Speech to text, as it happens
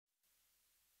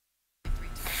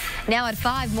Now at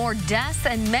 5, more deaths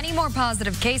and many more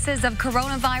positive cases of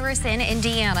coronavirus in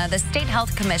Indiana. The state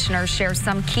health commissioner shares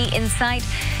some key insight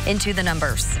into the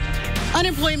numbers.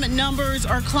 Unemployment numbers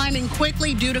are climbing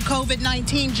quickly due to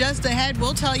COVID-19. Just ahead,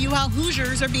 we'll tell you how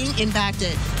Hoosiers are being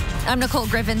impacted. I'm Nicole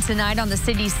Griffin tonight on the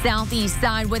city's southeast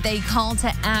side with a call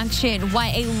to action.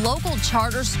 Why a local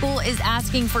charter school is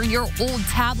asking for your old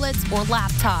tablets or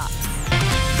laptops.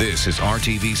 This is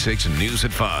RTV6 News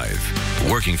at 5,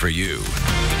 working for you.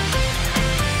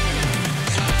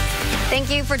 Thank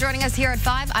you for joining us here at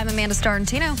 5. I'm Amanda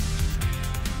Starantino.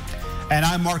 And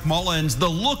I'm Mark Mullins. The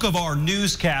look of our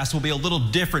newscast will be a little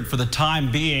different for the time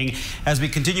being as we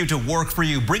continue to work for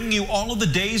you, bringing you all of the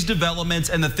day's developments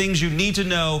and the things you need to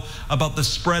know about the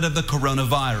spread of the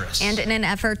coronavirus. And in an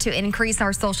effort to increase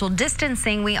our social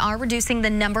distancing, we are reducing the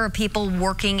number of people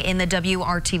working in the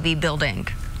WRTV building.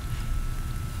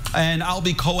 And I'll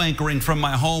be co-anchoring from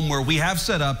my home where we have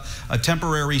set up a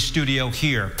temporary studio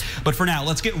here. But for now,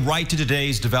 let's get right to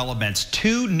today's developments.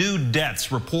 2 new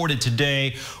deaths reported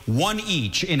today, 1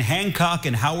 each in Hancock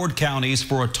and Howard counties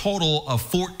for a total of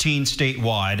 14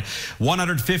 statewide.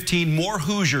 115 more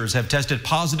Hoosiers have tested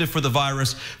positive for the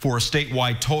virus for a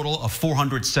statewide total of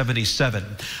 477.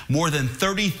 More than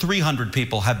 3,300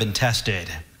 people have been tested.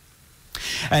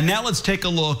 And now let's take a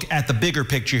look at the bigger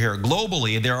picture here.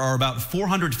 Globally, there are about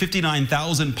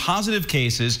 459,000 positive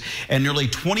cases and nearly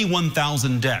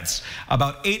 21,000 deaths.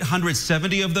 About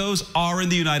 870 of those are in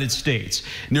the United States.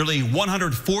 Nearly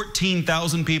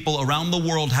 114,000 people around the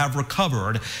world have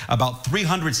recovered, about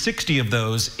 360 of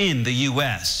those in the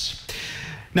U.S.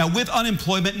 Now, with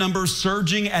unemployment numbers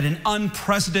surging at an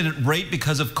unprecedented rate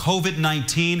because of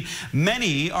COVID-19,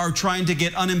 many are trying to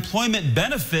get unemployment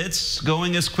benefits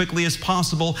going as quickly as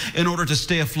possible in order to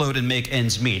stay afloat and make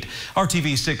ends meet.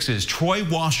 RTV6's Troy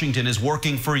Washington is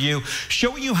working for you,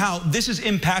 showing you how this is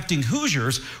impacting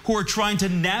Hoosiers who are trying to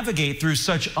navigate through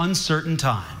such uncertain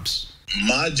times.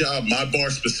 My job, my bar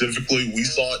specifically, we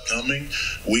saw it coming.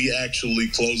 We actually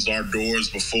closed our doors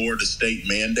before the state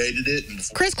mandated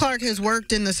it. Chris Clark has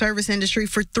worked in the service industry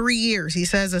for 3 years. He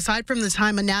says aside from the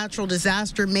time a natural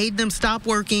disaster made them stop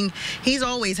working, he's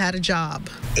always had a job.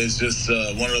 It's just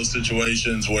one of those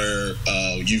situations where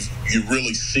you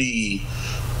really see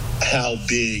how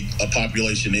big a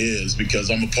population is, because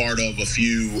I'm a part of a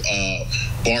few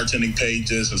bartending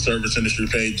pages and service industry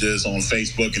pages on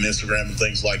Facebook and Instagram and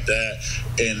things like that,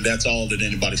 and that's all that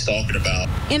anybody's talking about.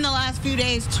 In the last few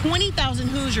days, 20,000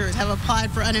 Hoosiers have applied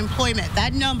for unemployment.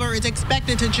 That number is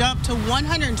expected to jump to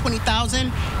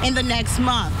 120,000 in the next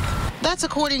month. That's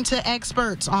according to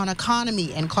experts on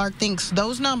economy, and Clark thinks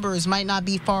those numbers might not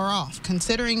be far off,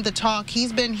 considering the talk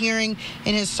he's been hearing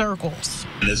in his circles.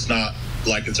 And it's not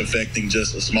like it's affecting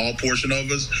just a small portion of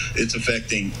us. It's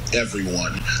affecting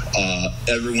everyone.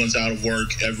 Everyone's out of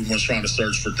work. Everyone's trying to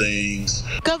search for things.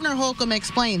 Governor Holcomb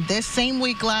explained this same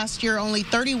week last year, only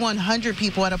 3,100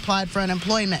 people had applied for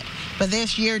unemployment. But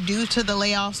this year, due to the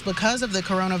layoffs because of the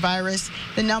coronavirus,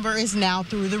 the number is now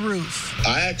through the roof.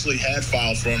 I actually had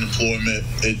filed for unemployment.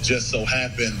 It just so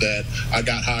happened that I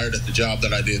got hired at the job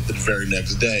that I did the very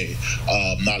next day.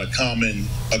 Not a common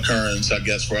occurrence, I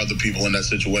guess, for other people in that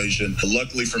situation.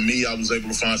 Luckily for me, I was able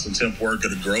to find some temp work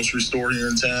at a grocery store here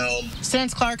in town.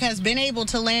 Since Clark has been able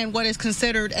to land what is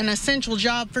considered an essential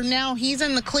job for now, he's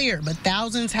in the clear, but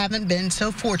thousands haven't been so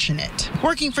fortunate.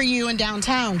 Working for you in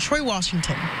downtown, Troy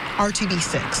Washington,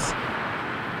 RTV6.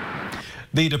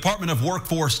 The Department of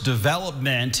Workforce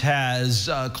Development has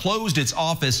closed its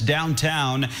office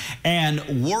downtown,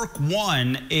 and Work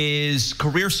One is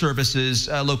career services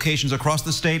locations across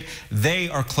the state. They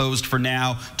are closed for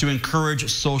now to encourage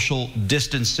social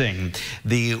distancing.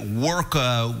 The Work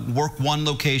One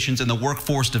locations in the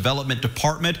Workforce Development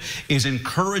Department is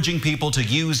encouraging people to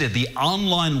use the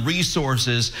online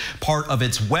resources part of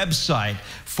its website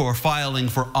for filing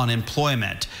for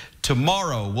unemployment.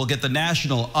 Tomorrow, we'll get the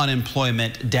national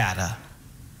unemployment data.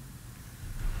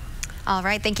 All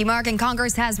right, thank you, Mark. And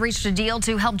Congress has reached a deal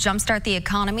to help jumpstart the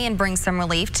economy and bring some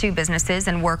relief to businesses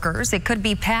and workers. It could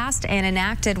be passed and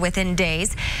enacted within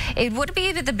days. It would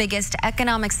be the biggest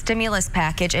economic stimulus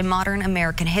package in modern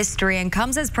American history and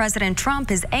comes as President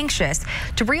Trump is anxious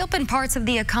to reopen parts of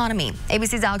the economy.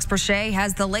 ABC's Alex Brochet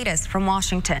has the latest from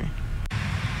Washington.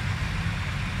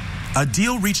 A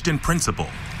deal reached in principle.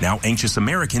 Now anxious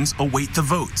Americans await the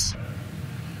votes.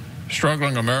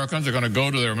 Struggling Americans are going to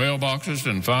go to their mailboxes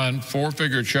and find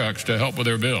 4-figure checks to help with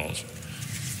their bills.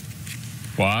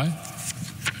 Why?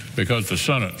 Because the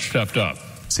Senate stepped up.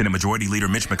 Senate Majority Leader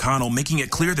Mitch McConnell making it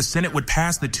clear the Senate would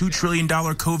pass the $2 trillion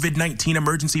COVID-19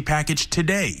 emergency package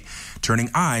today, turning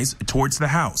eyes towards the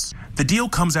House. The deal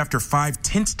comes after 5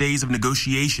 tense days of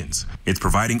negotiations. It's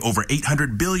providing over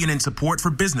 $800 billion in support for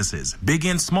businesses, big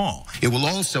and small. It will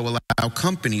also allow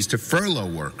companies to furlough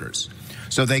workers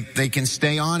so they can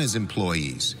stay on as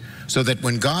employees, so that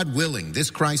when, God willing,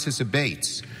 this crisis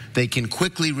abates, they can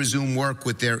quickly resume work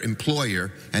with their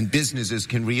employer and businesses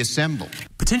can reassemble.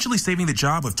 Potentially saving the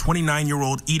job of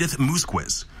 29-year-old Edith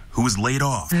Musquiz, who was laid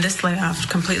off. And this layoff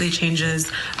completely changes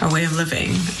our way of living.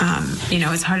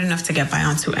 It's hard enough to get by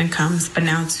on 2 incomes, but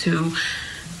now to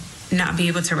not be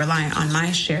able to rely on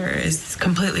my share is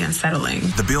completely unsettling.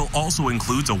 The bill also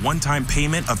includes a one-time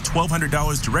payment of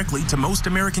 $1,200 directly to most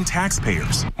American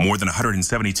taxpayers, more than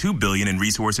 $172 billion in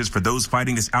resources for those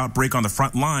fighting this outbreak on the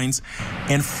front lines,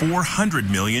 and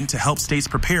 $400 million to help states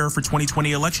prepare for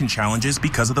 2020 election challenges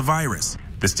because of the virus.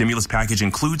 The stimulus package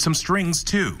includes some strings,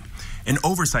 too. An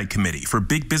oversight committee for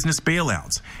big business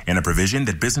bailouts, and a provision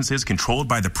that businesses controlled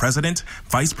by the president,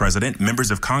 vice president,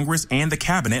 members of Congress, and the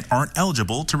cabinet aren't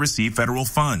eligible to receive federal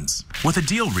funds. With a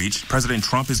deal reached, President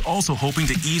Trump is also hoping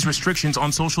to ease restrictions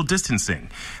on social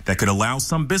distancing that could allow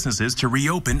some businesses to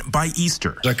reopen by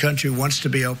Easter. Our country wants to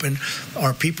be open.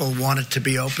 Our people want it to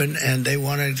be open, and they're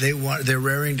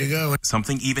raring to go.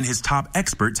 Something even his top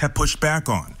experts have pushed back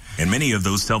on. And many of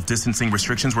those self-distancing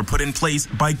restrictions were put in place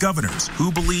by governors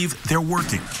who believe they're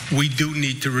working. We do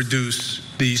need to reduce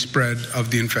the spread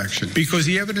of the infection because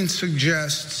the evidence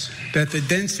suggests that the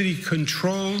density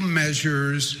control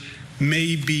measures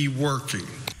may be working.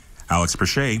 Alex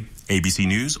Perche, ABC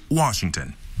News,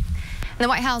 Washington. The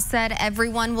White House said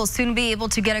everyone will soon be able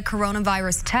to get a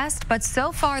coronavirus test, but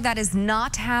so far that is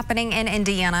not happening in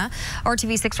Indiana.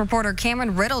 RTV6 reporter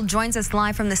Cameron Riddle joins us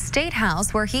live from the State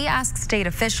House, where he asks state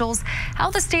officials how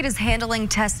the state is handling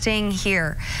testing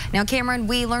here. Now, Cameron,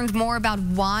 we learned more about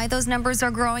why those numbers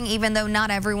are growing, even though not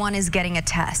everyone is getting a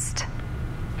test.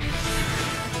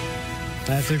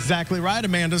 That's exactly right,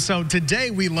 Amanda. So today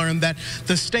we learned that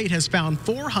the state has found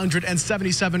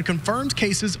 477 confirmed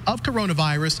cases of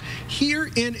coronavirus here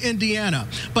in Indiana.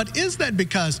 But is that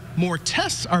because more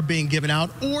tests are being given out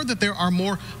or that there are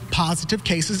more positive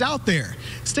cases out there?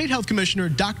 State Health Commissioner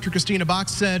Dr. Christina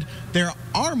Box said there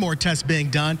are more tests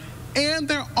being done and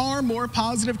there are more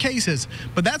positive cases.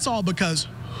 But that's all because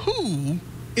who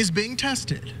is being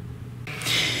tested?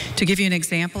 To give you an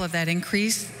example of that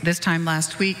increase, this time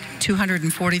last week,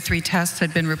 243 tests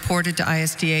had been reported to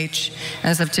ISDH.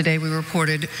 As of today, we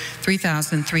reported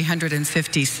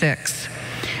 3,356.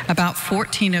 About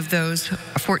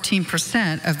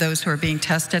 14% of those who are being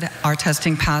tested are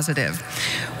testing positive.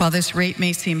 While this rate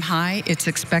may seem high, it's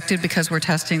expected because we're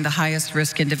testing the highest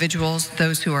risk individuals,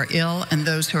 those who are ill, and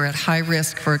those who are at high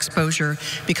risk for exposure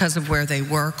because of where they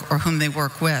work or whom they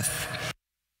work with.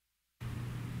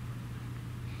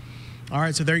 All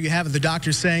right, so there you have it. The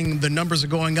doctor saying the numbers are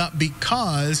going up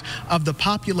because of the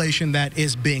population that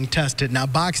is being tested. Now,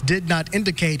 Box did not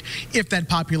indicate if that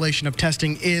population of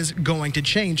testing is going to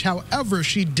change. However,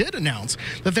 she did announce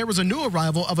that there was a new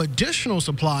arrival of additional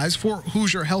supplies for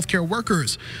Hoosier healthcare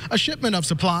workers. A shipment of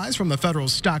supplies from the federal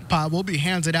stockpile will be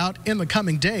handed out in the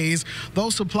coming days.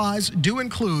 Those supplies do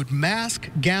include masks,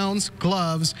 gowns,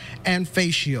 gloves, and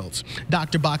face shields.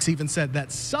 Dr. Box even said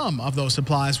that some of those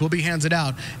supplies will be handed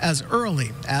out as early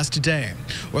as today.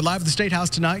 We're live at the State House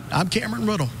tonight. I'm Cameron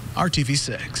Riddle,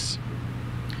 RTV6.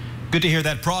 Good to hear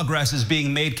that progress is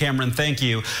being made, Cameron. Thank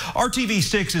you.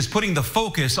 RTV6 is putting the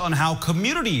focus on how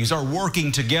communities are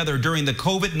working together during the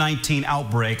COVID-19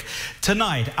 outbreak.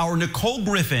 Tonight, our Nicole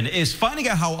Griffin is finding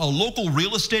out how a local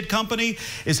real estate company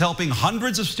is helping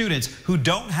hundreds of students who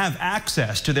don't have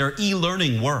access to their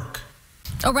e-learning work.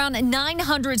 Around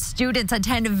 900 students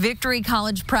attend Victory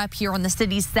College Prep here on the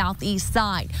city's southeast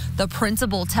side. The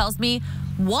principal tells me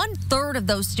 1/3 of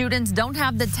those students don't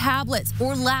have the tablets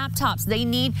or laptops they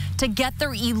need to get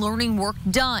their e-learning work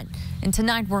done. And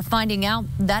tonight we're finding out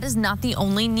that is not the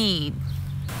only need.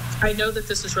 I know that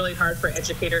this is really hard for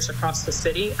educators across the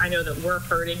city. I know that we're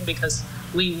hurting because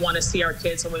we want to see our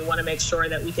kids and we want to make sure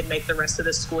that we can make the rest of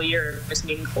the school year as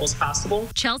meaningful as possible.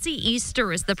 Chelsea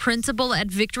Easter is the principal at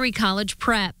Victory College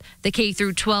Prep. The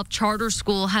K-12 charter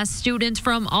school has students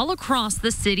from all across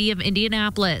the city of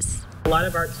Indianapolis. A lot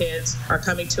of our kids are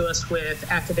coming to us with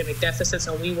academic deficits,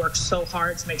 and we work so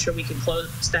hard to make sure we can close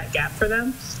that gap for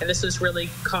them. And this is really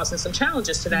causing some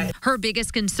challenges to that. Her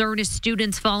biggest concern is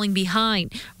students falling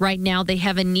behind. Right now, they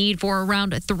have a need for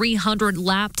around 300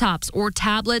 laptops or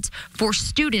tablets for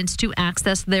students to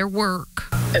access their work.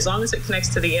 As long as it connects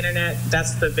to the internet,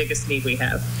 that's the biggest need we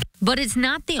have. But it's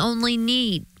not the only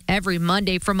need. Every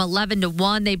Monday from 11 to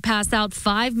 1, they pass out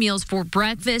 5 meals for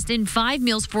breakfast and 5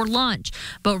 meals for lunch.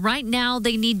 But right now,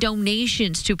 they need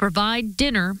donations to provide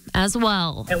dinner as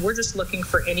well. And we're just looking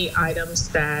for any items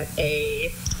that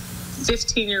a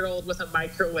 15-year-old with a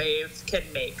microwave can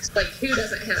make. Like, who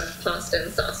doesn't have pasta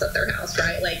and sauce at their house,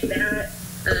 right? Like that.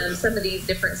 Some of these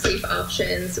different safe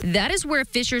options. That is where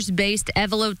Fishers-based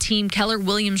Evelo team Keller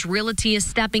Williams Realty is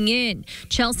stepping in.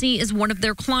 Chelsea is one of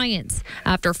their clients.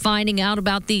 After finding out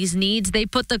about these needs, they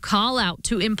put the call out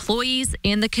to employees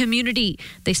and the community.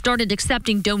 They started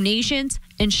accepting donations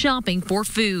and shopping for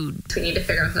food. We need to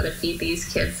figure out how to feed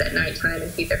these kids at nighttime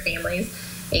and feed their families,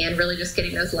 and really just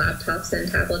getting those laptops and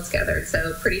tablets gathered.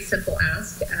 So pretty simple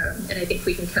ask, and I think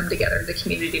we can come together as a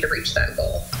community to reach that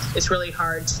goal. It's really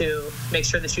hard to make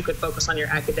sure that you could focus on your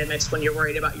academics when you're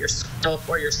worried about yourself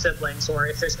or your siblings, or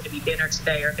if there's going to be dinner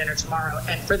today or dinner tomorrow.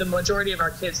 And for the majority of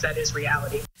our kids, that is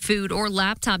reality. Food or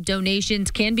laptop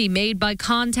donations can be made by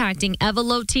contacting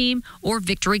Evelo team or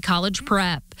Victory College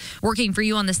Prep. Working for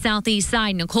you on the Southeast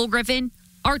Side, Nicole Griffin,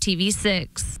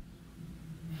 RTV6.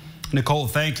 Nicole,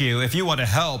 thank you. If you want to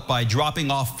help by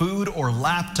dropping off food or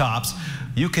laptops,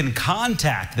 you can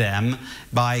contact them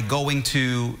by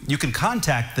you can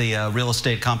contact the real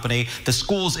estate company. The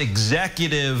school's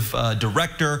executive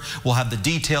director will have the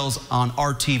details on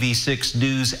RTV6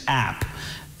 News app.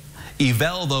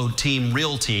 Evelo Team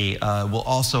Realty will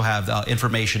also have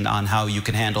information on how you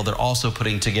can handle. They're also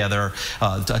putting together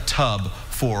a tub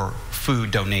for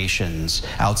food donations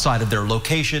outside of their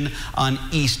location on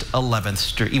East 11th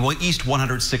Street, East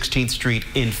 116th Street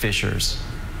in Fishers.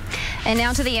 And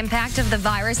now to the impact of the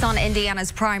virus on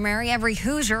Indiana's primary. Every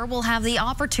Hoosier will have the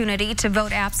opportunity to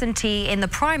vote absentee in the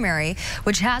primary,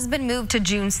 which has been moved to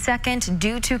June 2nd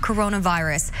due to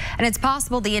coronavirus. And it's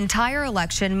possible the entire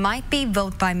election might be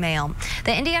vote by mail.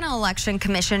 The Indiana Election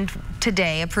Commission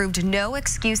today approved no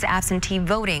excuse absentee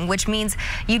voting, which means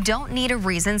you don't need a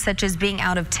reason such as being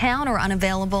out of town or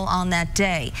unavailable on that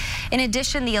day. In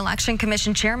addition, the Election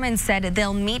Commission chairman said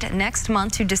they'll meet next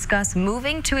month to discuss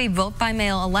moving to a vote by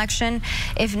mail election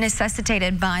if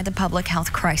necessitated by the public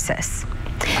health crisis.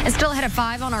 And still ahead at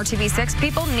 5 on RTV6,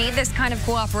 people need this kind of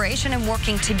cooperation and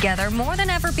working together more than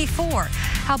ever before.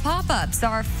 How pop-ups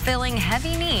are filling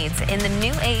heavy needs in the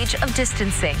new age of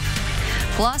distancing.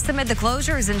 Plus, amid the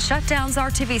closures and shutdowns,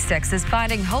 RTV6 is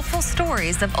finding hopeful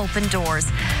stories of open doors.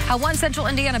 How one central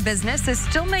Indiana business is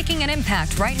still making an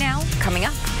impact right now, coming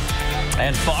up.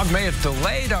 And fog may have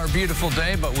delayed our beautiful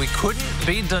day, but we couldn't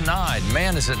be denied.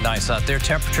 Man, is it nice out there.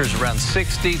 Temperatures around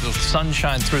 60, the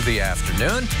sunshine through the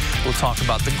afternoon. We'll talk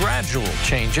about the gradual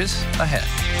changes ahead.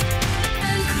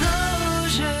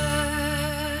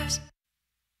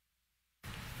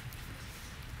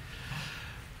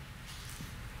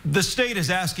 The state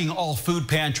is asking all food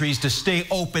pantries to stay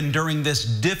open during this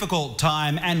difficult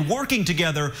time, and working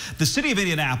together, the city of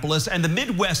Indianapolis and the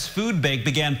Midwest Food Bank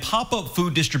began pop-up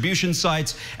food distribution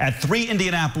sites at 3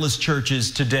 Indianapolis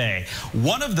churches today.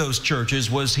 One of those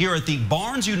churches was here at the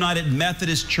Barnes United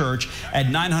Methodist Church at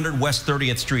 900 West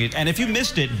 30th Street. And if you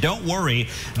missed it, don't worry,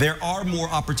 there are more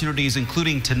opportunities,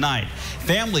 including tonight.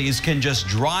 Families can just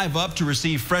drive up to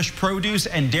receive fresh produce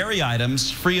and dairy items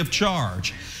free of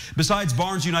charge. Besides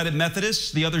Barnes United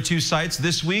Methodist, the other 2 sites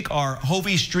this week are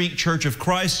Hovey Street Church of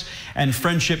Christ and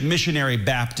Friendship Missionary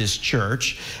Baptist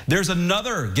Church. There's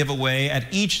another giveaway at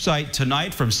each site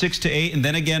tonight from 6 to 8, and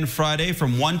then again Friday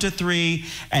from 1 to 3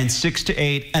 and 6 to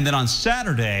 8, and then on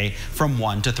Saturday from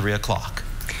 1 to 3 o'clock.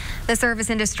 The service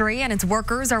industry and its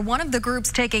workers are one of the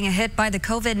groups taking a hit by the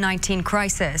COVID-19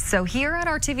 crisis. So here at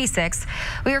RTV6,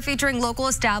 we are featuring local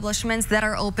establishments that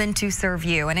are open to serve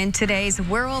you. And in today's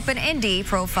We're Open Indy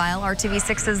profile,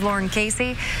 RTV6's Lauren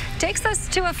Casey takes us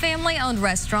to a family-owned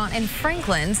restaurant in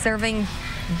Franklin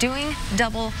doing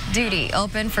double duty,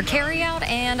 open for carryout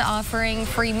and offering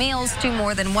free meals to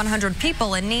more than 100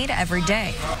 people in need every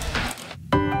day.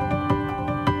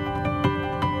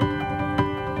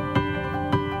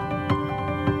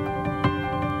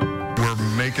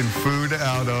 Making food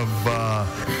out of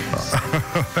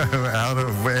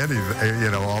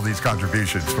anything, all these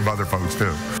contributions from other folks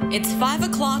too. It's 5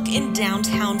 o'clock in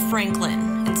downtown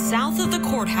Franklin, and south of the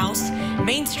courthouse,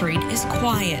 Main Street is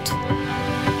quiet.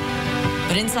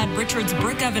 But inside Richard's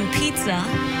Brick Oven Pizza,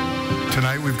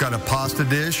 tonight we've got a pasta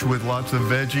dish with lots of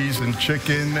veggies and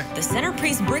chicken. The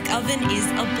centerpiece brick oven is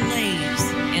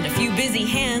ablaze, and a few busy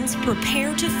hands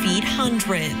prepare to feed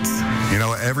hundreds.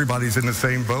 Everybody's in the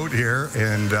same boat here,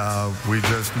 and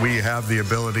we have the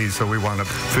ability, so we want to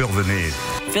fill the need.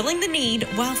 filling the need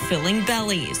while filling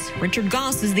bellies. Richard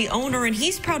Goss is the owner, and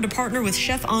he's proud to partner with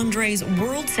Chef Andre's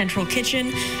World Central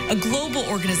Kitchen, a global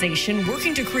organization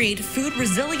working to create food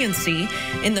resiliency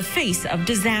in the face of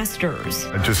disasters.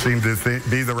 It just seemed to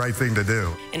be the right thing to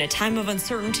do. In a time of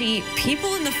uncertainty,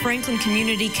 people in the Franklin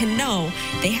community can know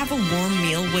they have a warm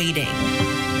meal waiting.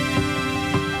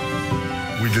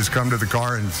 We just come to the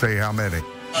car and say how many.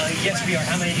 Yes, we are.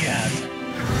 How many do you have?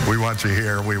 We want you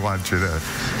here. We want you to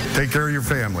take care of your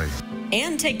family.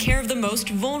 And take care of the most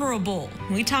vulnerable.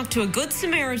 We talked to a Good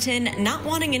Samaritan not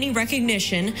wanting any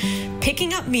recognition,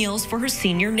 picking up meals for her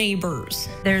senior neighbors.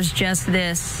 There's just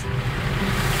this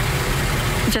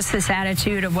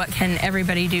attitude of what can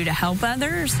everybody do to help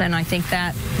others, and I think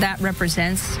that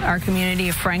represents our community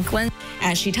of Franklin.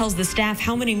 As she tells the staff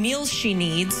how many meals she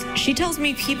needs, she tells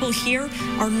me people here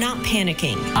are not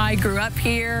panicking. I grew up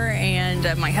here, and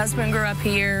my husband grew up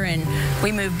here, and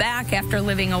we moved back after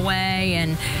living away,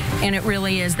 and it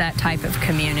really is that type of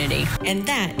community. And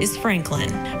that is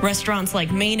Franklin. Restaurants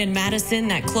like Maine and Madison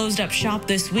that closed up shop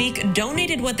this week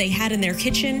donated what they had in their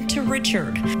kitchen to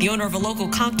Richard. The owner of a local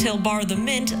cocktail bar, The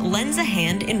Mint, lends a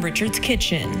hand in Richard's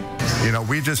kitchen. You know,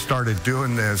 we just started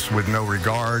doing this with no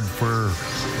regard for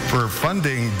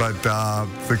funding, but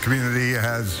the community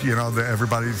has, you know,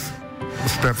 everybody's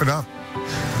stepping up.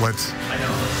 Let's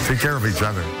take care of each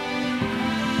other.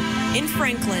 In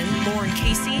Franklin, Lauren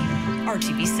Casey,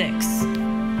 RTV6.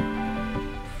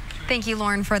 Thank you,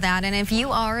 Lauren, for that. And if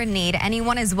you are in need,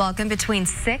 anyone is welcome between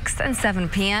 6 and 7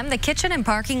 p.m. The kitchen and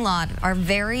parking lot are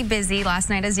very busy last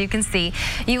night, as you can see.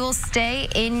 You will stay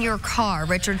in your car.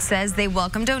 Richard says they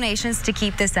welcome donations to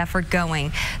keep this effort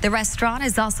going. The restaurant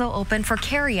is also open for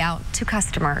carry-out to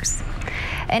customers.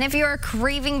 And if you're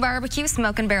craving barbecue,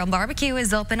 Smoke and Barrel Barbecue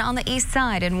is open on the east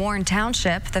side in Warren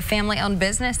Township. The family-owned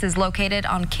business is located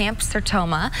on Camp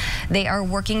Sertoma. They are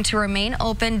working to remain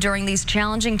open during these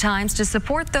challenging times to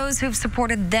support those who've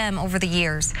supported them over the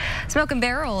years. Smoke and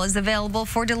Barrel is available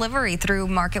for delivery through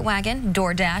Market Wagon,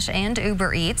 DoorDash, and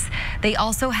Uber Eats. They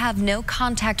also have no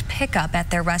contact pickup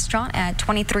at their restaurant at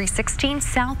 2316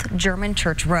 South German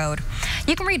Church Road.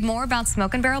 You can read more about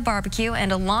Smoke and Barrel Barbecue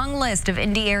and a long list of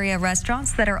Indy area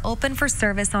restaurants that are open for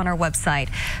service on our website.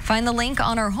 Find the link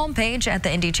on our homepage at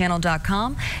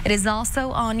theindychannel.com. It is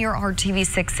also on your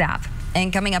RTV6 app.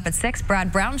 And coming up at 6,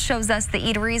 Brad Brown shows us the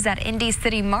eateries at Indy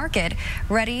City Market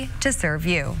ready to serve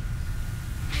you.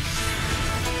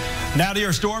 Now to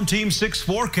your Storm Team 6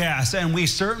 forecast, and we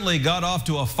certainly got off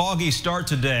to a foggy start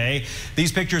today.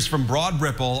 These pictures from Broad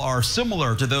Ripple are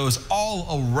similar to those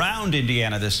all around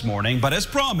Indiana this morning, but as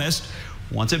promised,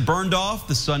 once it burned off,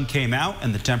 the sun came out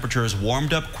and the temperatures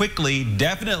warmed up quickly.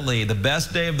 Definitely the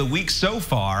best day of the week so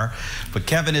far. But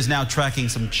Kevin is now tracking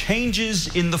some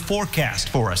changes in the forecast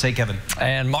for us. Hey, Kevin.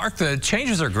 And Mark, the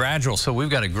changes are gradual, so we've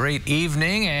got a great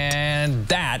evening, and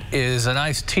that is a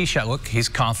nice tee shot. Look, he's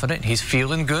confident, he's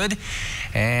feeling good,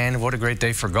 and what a great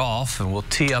day for golf. And we'll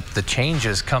tee up the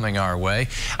changes coming our way.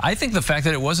 I think the fact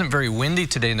that it wasn't very windy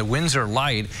today and the winds are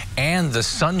light and the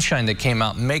sunshine that came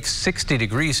out makes 60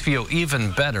 degrees feel even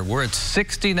better. We're at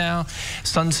 60 now,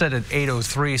 sunset at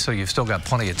 8:03, so you've still got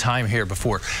plenty of time here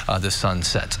before the sun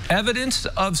sets. Evidence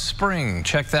of spring,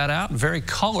 check that out. Very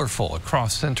colorful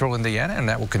across central Indiana, and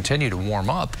that will continue to warm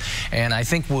up. And I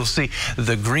think we'll see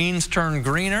the greens turn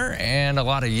greener and a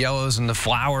lot of yellows and the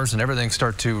flowers and everything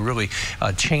start to really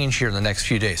change here in the next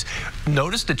few days.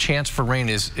 Notice the chance for rain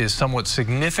is somewhat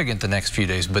significant the next few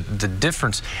days, but the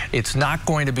difference, it's not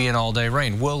going to be an all-day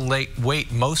rain. We'll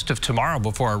wait most of tomorrow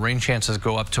before our rain chances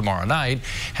go up tomorrow night,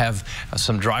 have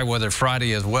some dry weather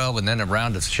Friday as well, and then a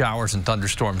round of showers and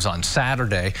thunderstorms on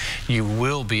Saturday. You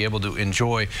will be able to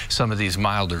enjoy some of these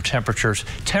milder temperatures.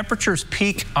 Temperatures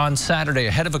peak on Saturday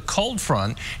ahead of a cold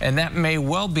front, and that may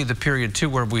well be the period too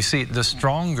where we see the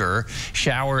stronger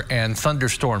shower and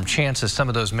thunderstorm chances. Some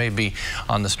of those may be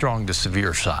on the strong to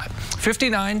severe side.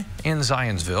 59 in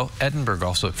Zionsville, Edinburgh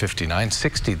also at 59,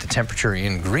 60 the temperature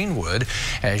in Greenwood.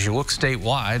 As you look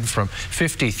statewide from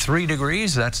 53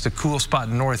 degrees, that's the cool spot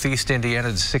in northeast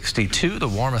Indiana, to 62, the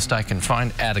warmest I can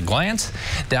find at a glance.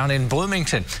 Down in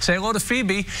Bloomington, say hello to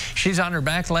Phoebe. She's on her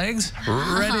back legs,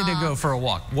 ready to go for a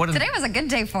walk. Today was a good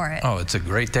day for it. Oh, it's a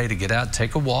great day to get out,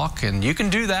 take a walk, and you can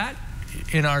do that.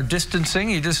 In our distancing,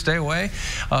 you just stay away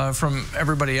from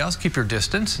everybody else. Keep your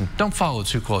distance and don't follow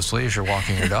too closely as you're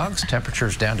walking your dogs.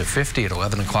 Temperatures down to 50 at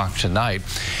 11 o'clock tonight.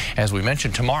 As we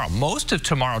mentioned, tomorrow, most of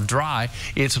tomorrow dry.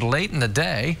 It's late in the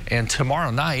day and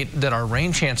tomorrow night that our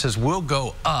rain chances will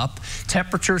go up.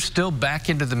 Temperatures still back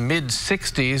into the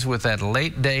mid-60s with that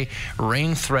late day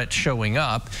rain threat showing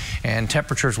up, and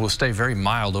temperatures will stay very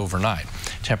mild overnight.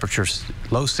 Temperatures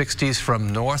low 60s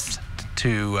from north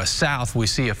to south, we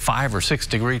see a 5 or 6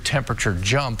 degree temperature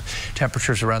jump.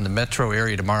 Temperatures around the metro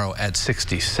area tomorrow at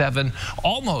 67,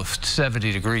 almost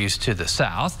 70 degrees to the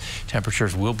south.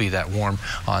 Temperatures will be that warm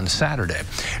on Saturday.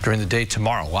 During the day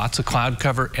tomorrow, lots of cloud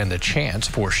cover and the chance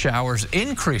for showers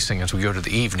increasing as we go to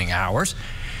the evening hours.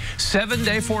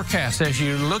 7-day forecast as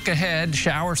you look ahead.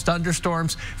 Showers,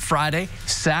 thunderstorms Friday,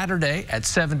 Saturday at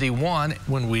 71.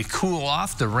 When we cool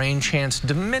off, the rain chance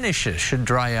diminishes. Should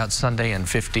dry out Sunday and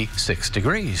 56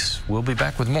 degrees. We'll be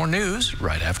back with more news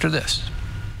right after this.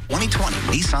 2020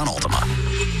 Nissan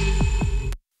Altima.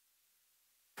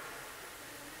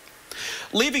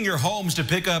 Leaving your homes to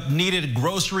pick up needed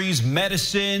groceries,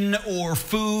 medicine, or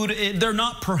food, they're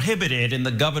not prohibited in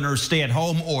the governor's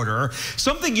stay-at-home order.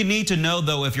 Something you need to know,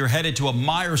 though, if you're headed to a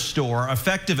Meijer store,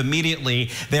 effective immediately,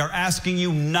 they are asking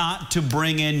you not to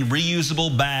bring in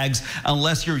reusable bags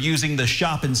unless you're using the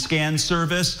shop and scan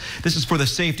service. This is for the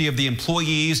safety of the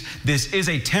employees. This is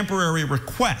a temporary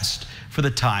request for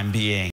the time being.